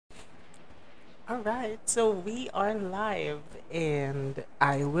Alright, so we are live and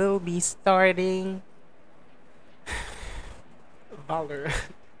I will be starting Valorant.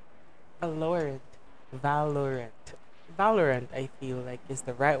 Valorant. Valorant. Valorant, I feel like, is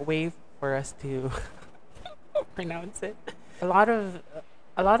the right way for us to pronounce it. A lot of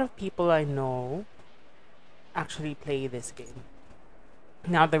a lot of people I know actually play this game.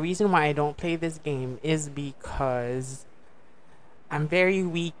 Now, the reason why I don't play this game is because I'm very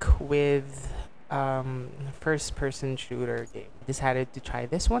weak with first person shooter game. Decided to try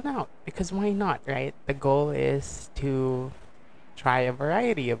this one out because why not, right? The goal is to try a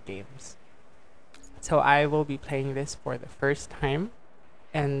variety of games. So I will be playing this for the first time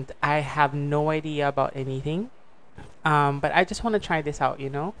and I have no idea about anything. But I just want to try this out, you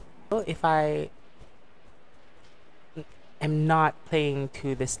know? If I am not playing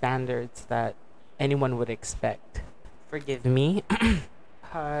to the standards that anyone would expect, forgive me.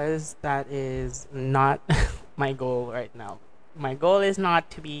 Because that is not my goal right now. My goal is not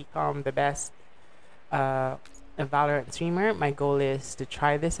to become the best Valorant streamer. My goal is to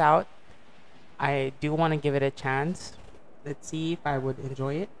try this out. I do want to give it a chance. Let's see if I would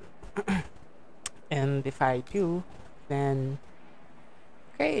enjoy it. And if I do, then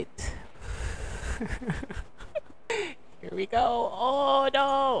great. Here we go. Oh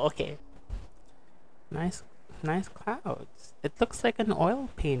no! Okay. Nice clouds. It looks like an oil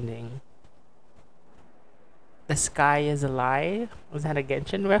painting. The sky is a lie. Was that a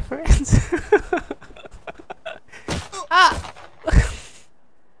Genshin reference? Ah!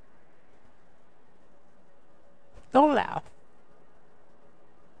 Don't laugh.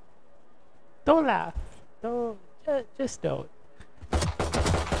 Don't laugh. Don't. Just don't.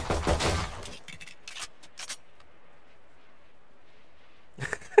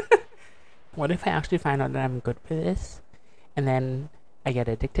 What if I actually find out that I'm good for this and then I get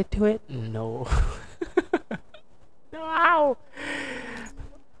addicted to it? No. No!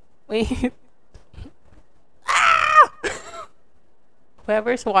 Wait. Ah!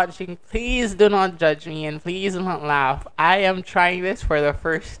 Whoever's watching, please do not judge me and please do not laugh. I am trying this for the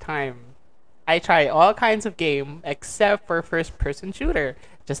first time. I try all kinds of game except for first person shooter.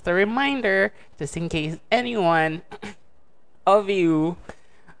 Just a reminder, just in case anyone of you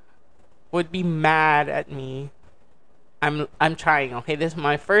would be mad at me. I'm trying, okay? This is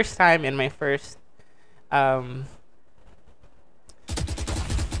my first time in my first oh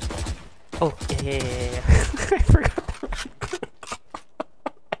yeah. I forgot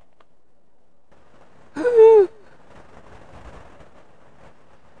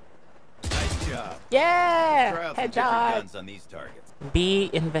Nice job. Yeah! Try out some different Headshot! guns on these targets. B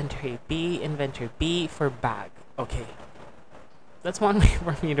inventory. B inventory. B for bag. Okay. That's one way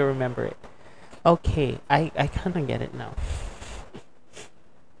for me to remember it. Okay, I kind of get it now.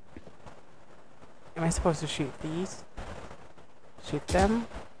 Am I supposed to shoot these? Shoot them?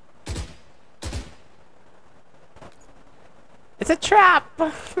 It's a trap!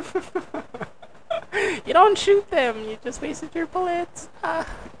 You don't shoot them, you just wasted your bullets. I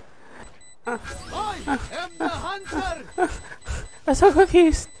am the hunter! I'm so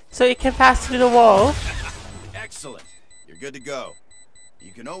confused. So you can pass through the wall. Excellent. You're good to go.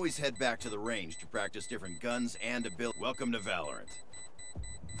 You can always head back to the range to practice different guns and abilities. Welcome to Valorant.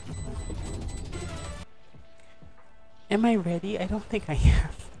 Am I ready? I don't think I am.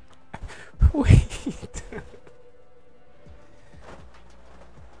 Wait.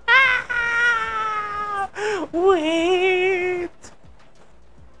 Ah! Wait.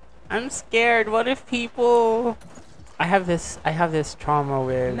 I'm scared. What if people? I have this trauma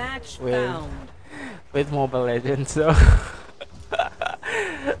with with Mobile Legends, so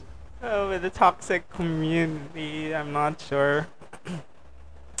with the toxic community, I'm not sure.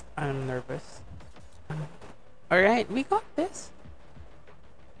 I'm nervous. Alright, we got this.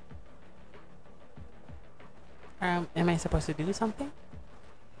 Am I supposed to do something?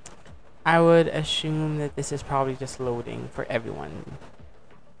 I would assume that this is probably just loading for everyone.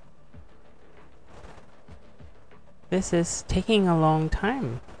 This is taking a long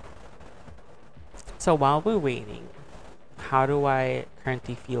time. So while we're waiting, how do I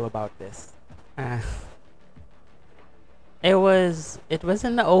currently feel about this? It was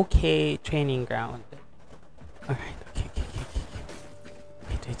an okay training ground. Alright, okay.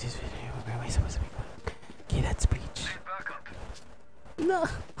 Wait, where am I supposed to be going? Okay, that's breach. No.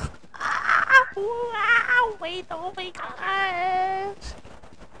 Wow, wait, oh my gosh.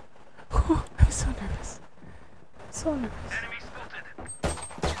 I'm so nervous. So nervous.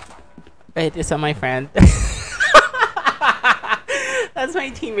 Wait, is that my friend? That's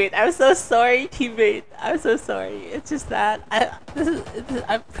my teammate. I'm so sorry, teammate. I'm so sorry. It's just that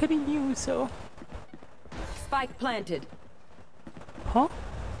I'm pretty new, so Spike planted. Huh?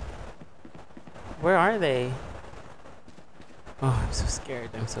 Where are they? Oh, I'm so scared.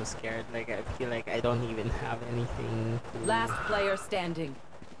 I'm so scared. Like, I feel like I don't even have anything to... Last player standing.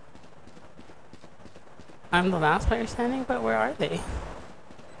 I'm the last player standing, but where are they?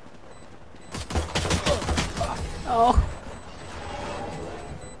 Oh.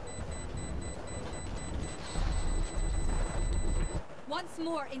 Once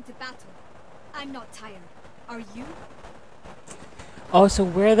more into battle. I'm not tired. Are you? Oh, so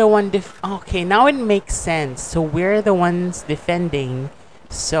we're the one okay, now it makes sense. So we're the ones defending.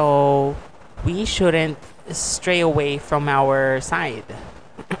 So we shouldn't stray away from our side.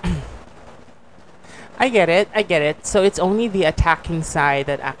 I get it. I get it. So it's only the attacking side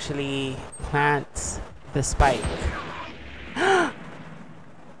that actually plants the spike.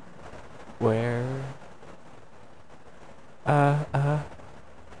 Where?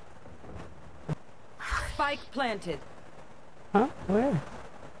 Spike planted. Huh? Where?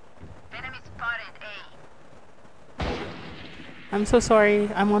 Enemy spotted A. I'm so sorry.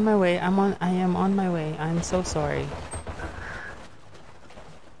 I'm on my way. I am on my way. I'm so sorry.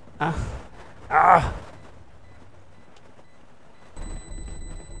 Ah.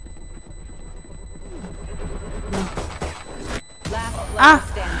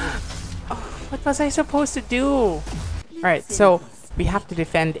 Last player standing. What was I supposed to do? Alright, so we have to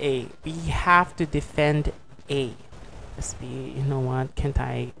defend A. We have to defend A. Let's be, you know what? Can't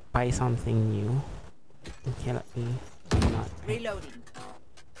I buy something new? Okay, let me not. Reloading.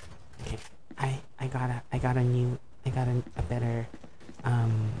 Okay, I got a better,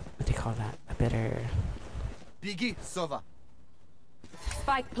 what do you call that? A better... Biggie Sova.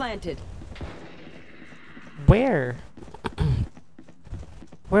 Spike planted. Where?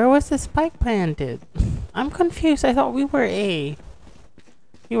 Where was the spike planted? I'm confused. I thought we were A.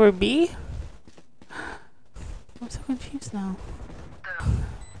 You were B? I'm so confused now.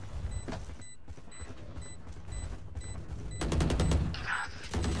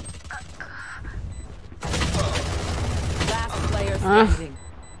 Last player standing.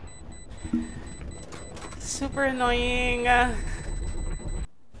 Super annoying. I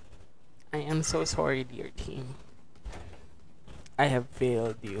am so sorry, dear team. I have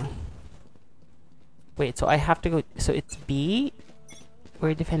failed you. Wait, so I have to go. So it's B?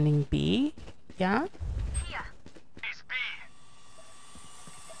 We're defending B? Yeah? Here. It's B.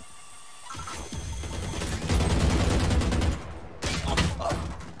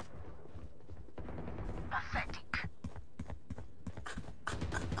 Pathetic.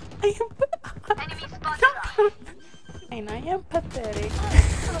 I am. Enemy spotted. And I am pathetic.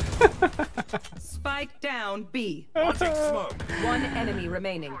 Spike down B. Launching smoke. One enemy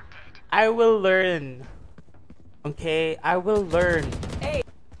remaining. I will learn. Okay, I will learn. Hey.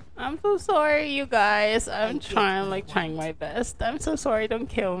 I'm so sorry, you guys. I'm trying my best. I'm so sorry. Don't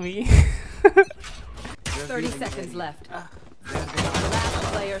kill me. 30 seconds left.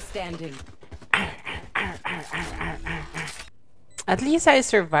 Last player standing. At least I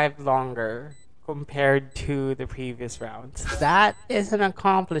survived longer compared to the previous rounds. That is an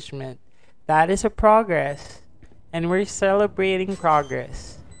accomplishment. That is a progress. And we're celebrating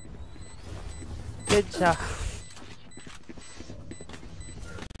progress. Good job.